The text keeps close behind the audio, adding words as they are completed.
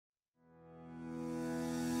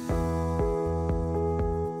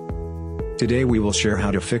Today we will share how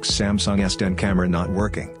to fix Samsung S10 camera not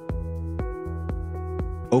working.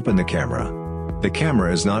 Open the camera. The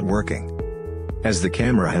camera is not working. As the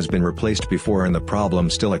camera has been replaced before and the problem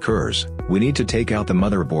still occurs, we need to take out the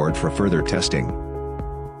motherboard for further testing.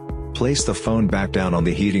 Place the phone back down on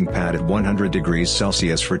the heating pad at 100 degrees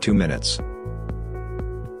Celsius for 2 minutes.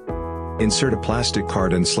 Insert a plastic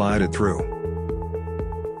card and slide it through.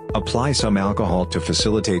 Apply some alcohol to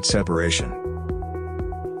facilitate separation.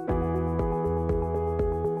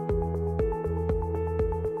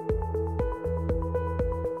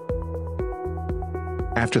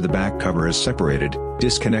 After the back cover is separated,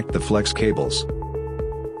 disconnect the flex cables.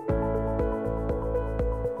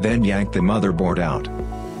 Then yank the motherboard out.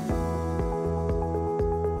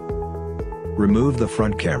 Remove the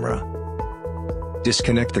front camera.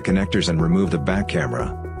 Disconnect the connectors and remove the back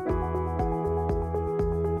camera.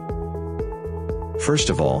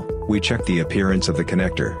 First of all, we check the appearance of the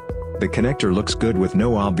connector. The connector looks good with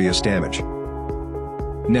no obvious damage.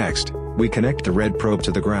 Next, we connect the red probe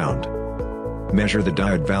to the ground. Measure the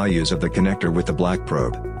diode values of the connector with the black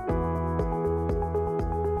probe.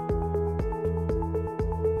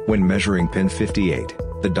 When measuring pin 58,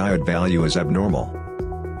 the diode value is abnormal.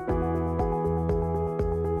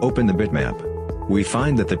 Open the bitmap. We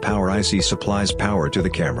find that the power IC supplies power to the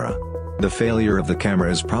camera. The failure of the camera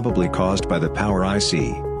is probably caused by the power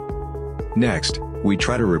IC. Next, we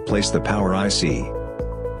try to replace the power IC.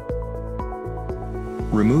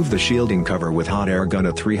 Remove the shielding cover with hot air gun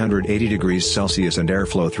at 380 degrees Celsius and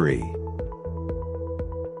airflow 3.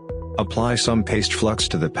 Apply some paste flux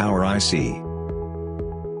to the power IC.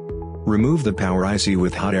 Remove the power IC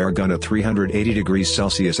with hot air gun at 380 degrees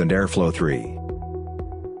Celsius and airflow 3.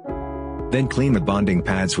 Then clean the bonding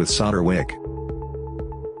pads with solder wick.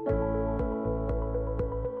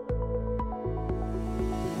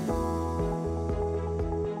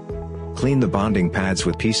 Clean the bonding pads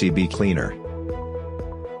with PCB cleaner.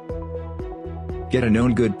 Get a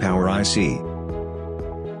known good power IC.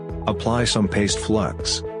 Apply some paste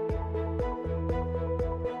flux.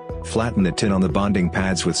 Flatten the tin on the bonding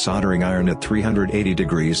pads with soldering iron at 380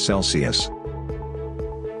 degrees Celsius.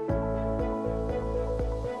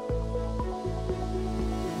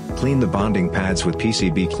 Clean the bonding pads with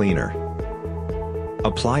PCB cleaner.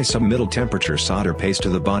 Apply some middle temperature solder paste to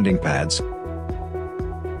the bonding pads.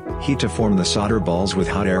 Heat to form the solder balls with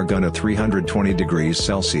hot air gun at 320 degrees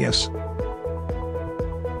Celsius.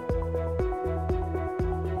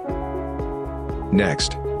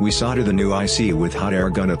 Next, we solder the new IC with hot air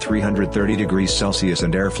gun at 330 degrees Celsius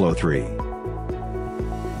and airflow 3.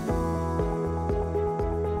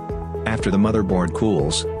 After the motherboard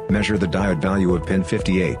cools, measure the diode value of pin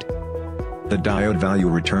 58. The diode value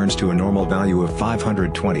returns to a normal value of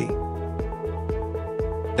 520.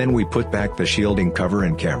 Then we put back the shielding cover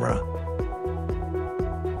and camera.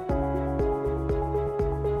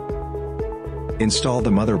 Install the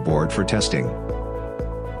motherboard for testing.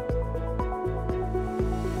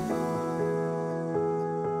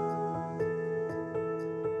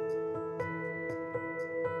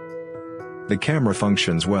 The camera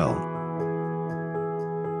functions well.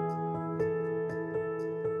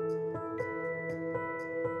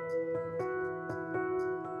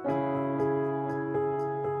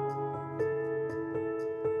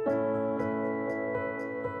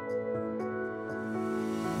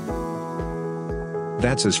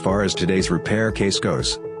 That's as far as today's repair case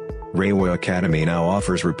goes. REWA Academy now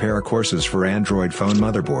offers repair courses for Android phone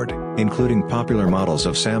motherboard, including popular models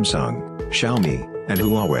of Samsung, Xiaomi, and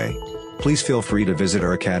Huawei. Please feel free to visit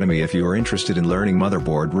our academy if you are interested in learning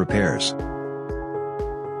motherboard repairs.